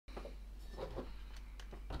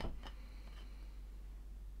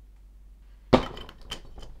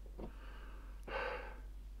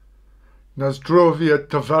Na zdrowie,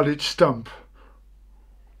 Greg Stump.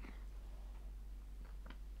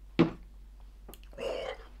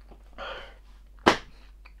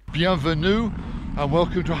 Bienvenue and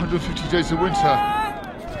welcome to 150 Days of Winter.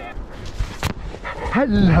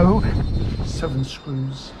 Hello! 7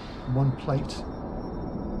 screws, 1 plate.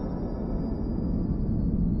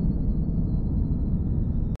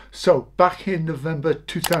 So, back in November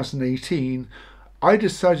 2018, I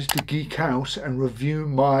decided to geek out and review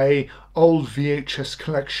my old VHS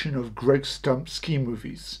collection of Greg Stump ski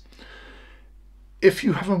movies. If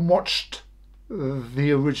you haven't watched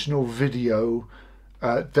the original video,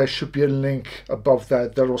 there should be a link above there.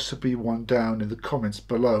 There'll also be one down in the comments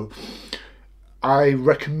below. I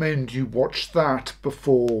recommend you watch that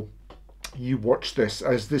before you watch this,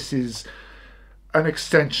 as this is an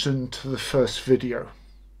extension to the first video.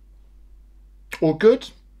 All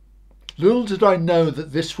good? Little did I know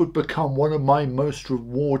that this would become one of my most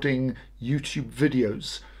rewarding YouTube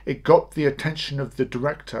videos. It got the attention of the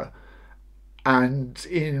director, and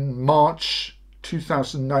in March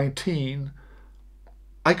 2019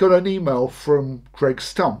 I got an email from Greg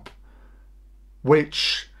Stump,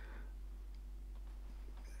 which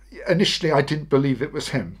initially I didn't believe it was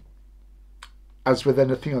him, as with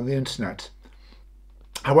anything on the internet.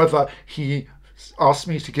 However, he asked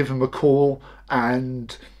me to give him a call,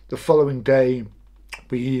 and the following day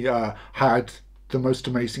we had the most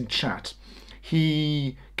amazing chat.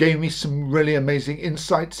 He gave me some really amazing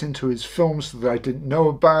insights into his films that I didn't know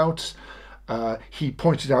about. He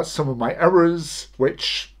pointed out some of my errors,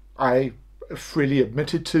 which I freely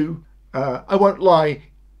admitted to. I won't lie,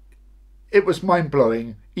 it was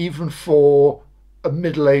mind-blowing, even for a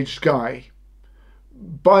middle-aged guy.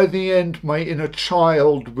 By the end, my inner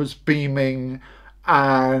child was beaming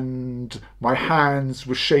and my hands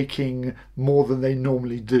were shaking more than they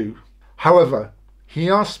normally do. However, he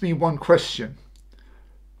asked me one question.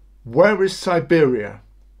 Where is Siberia?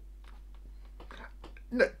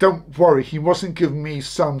 Don't worry, he wasn't giving me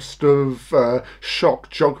some sort of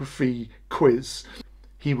shock geography quiz.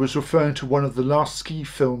 He was referring to one of the last ski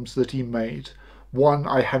films that he made, one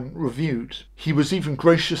I hadn't reviewed. He was even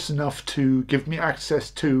gracious enough to give me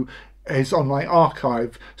access to his online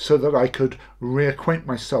archive so that I could reacquaint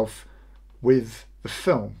myself with the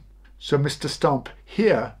film. So Mr. Stump,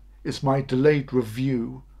 here is my delayed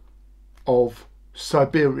review of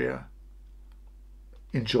Siberia.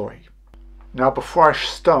 Enjoy. Now, before I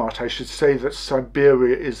start, I should say that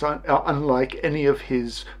Siberia is unlike any of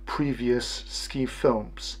his previous ski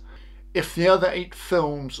films. If the other 8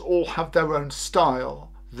 films all have their own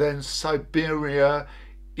style, then Siberia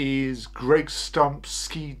is Greg Stump's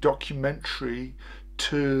ski documentary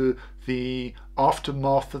to the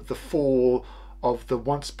aftermath of the fall of the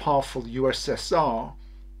once powerful USSR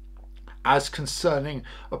as concerning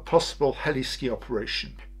a possible heli-ski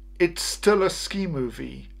operation. It's still a ski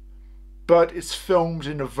movie, but it's filmed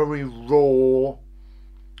in a very raw,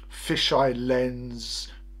 fisheye lens,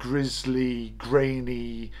 grisly,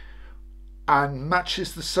 grainy, and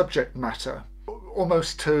matches the subject matter.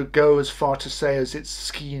 Almost to go as far to say as it's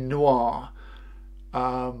ski noir.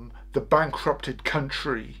 The bankrupted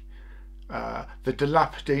country, the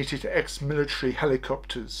dilapidated ex-military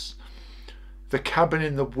helicopters, the cabin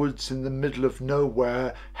in the woods in the middle of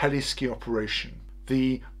nowhere heli-ski operation,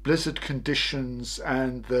 the blizzard conditions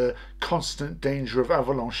and the constant danger of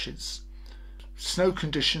avalanches. Snow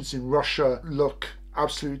conditions in Russia look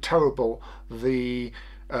absolutely terrible. The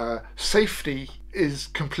safety is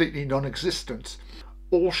completely non-existent,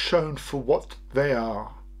 all shown for what they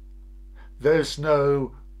are. There's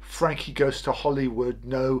no Frankie Goes to Hollywood,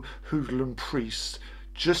 no Hoodlum Priest,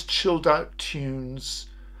 just chilled out tunes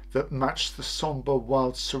that match the somber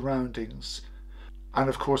wild surroundings, and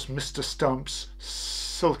of course Mr. Stump's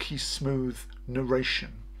silky smooth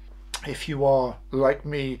narration. If you are, like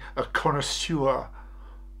me, a connoisseur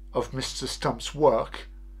of Mr. Stump's work,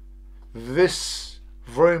 this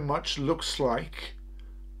very much looks like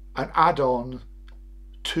an add-on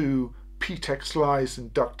to P-Tex Lies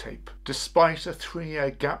and Duct Tape. Despite a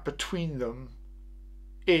 3-year gap between them,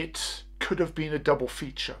 it could have been a double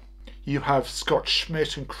feature. You have Scott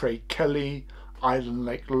Schmidt and Craig Kelly, Island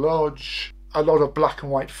Lake Lodge, a lot of black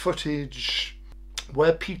and white footage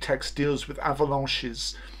where P-Tex deals with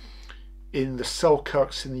avalanches in the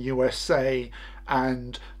Selkirks in the USA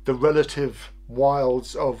and the relative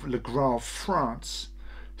wilds of Le Grave, France.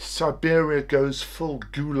 Siberia goes full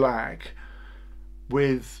gulag,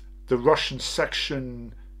 with the Russian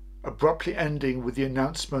section abruptly ending with the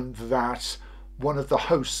announcement that one of the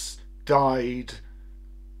hosts died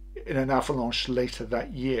in an avalanche later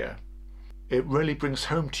that year. It really brings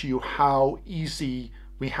home to you how easy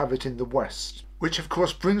we have it in the West. Which of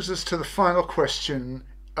course brings us to the final question,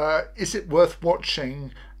 is it worth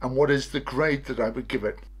watching, and what is the grade that I would give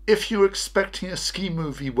it? If you're expecting a ski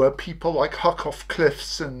movie where people like huck off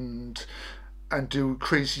cliffs and do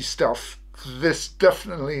crazy stuff, this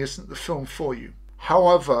definitely isn't the film for you.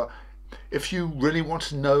 However, if you really want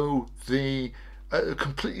to know the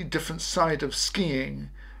completely different side of skiing,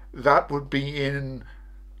 that would be in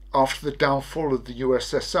After the Downfall of the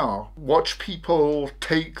USSR. Watch people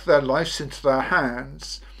take their lives into their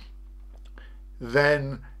hands,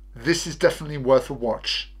 then this is definitely worth a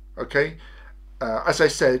watch. Okay? As I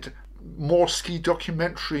said, more ski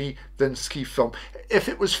documentary than ski film. If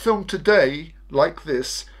it was filmed today like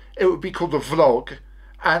this, it would be called a vlog,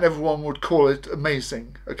 and everyone would call it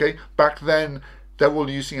amazing. Okay? Back then, they were all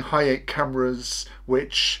using high-8 cameras,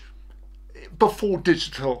 which before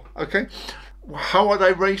digital. Okay? How would I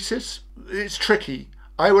rate it? It's tricky.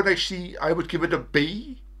 I would give it a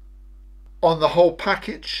B on the whole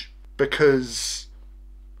package, because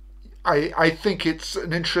I think it's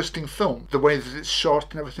an interesting film. The way that it's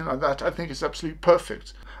shot and everything like that, I think it's absolutely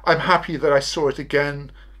perfect. I'm happy that I saw it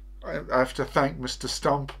again. I have to thank Mr.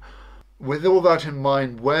 Stump. With all that in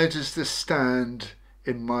mind, where does this stand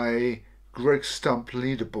in my Greg Stump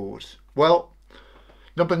leaderboard? Well,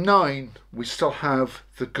 number 9, we still have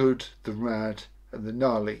the good, the rad, and the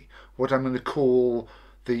gnarly. What I'm going to call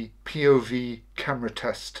the POV camera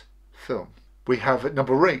test film. We have at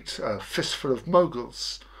number 8, a Fistful of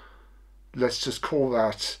Moguls. Let's just call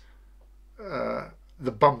that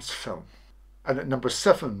the Bumps film. And at number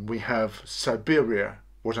 7, we have Siberia,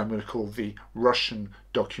 what I'm going to call the Russian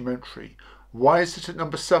documentary. Why is it at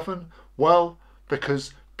number 7? Well,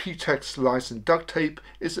 because P-Tex, Lies and Duct Tape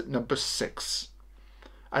is at number 6.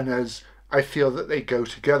 And as I feel that they go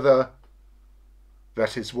together,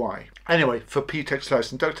 that is why. Anyway, for P-Tex,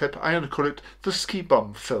 Lies and Duct Tape, I'm going to call it the Ski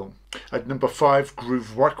Bum film. At number 5,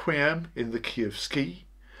 Groove Requiem in the Key of Ski.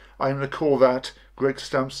 I'm going to call that Greg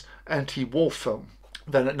Stump's anti-war film.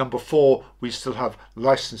 Then at number 4, we still have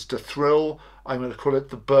License to Thrill. I'm going to call it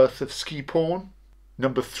The Birth of Ski Porn.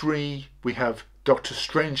 Number 3, we have Dr.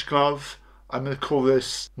 Strangeglove. I'm going to call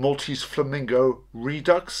this Maltese Flamingo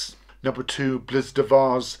Redux. Number 2, Blizz de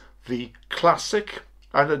Vars, The Classic.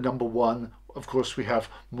 And at number 1, of course, we have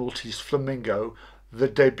Maltese Flamingo, The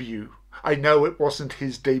Debut. I know it wasn't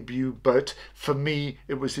his debut, but for me,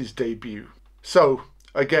 it was his debut. So,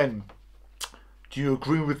 again, do you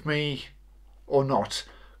agree with me or not?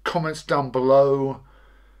 Comments down below.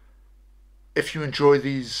 If you enjoy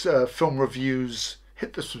these film reviews,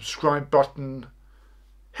 hit the subscribe button,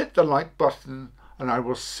 hit the like button, and I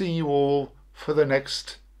will see you all for the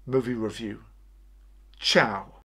next movie review. Ciao.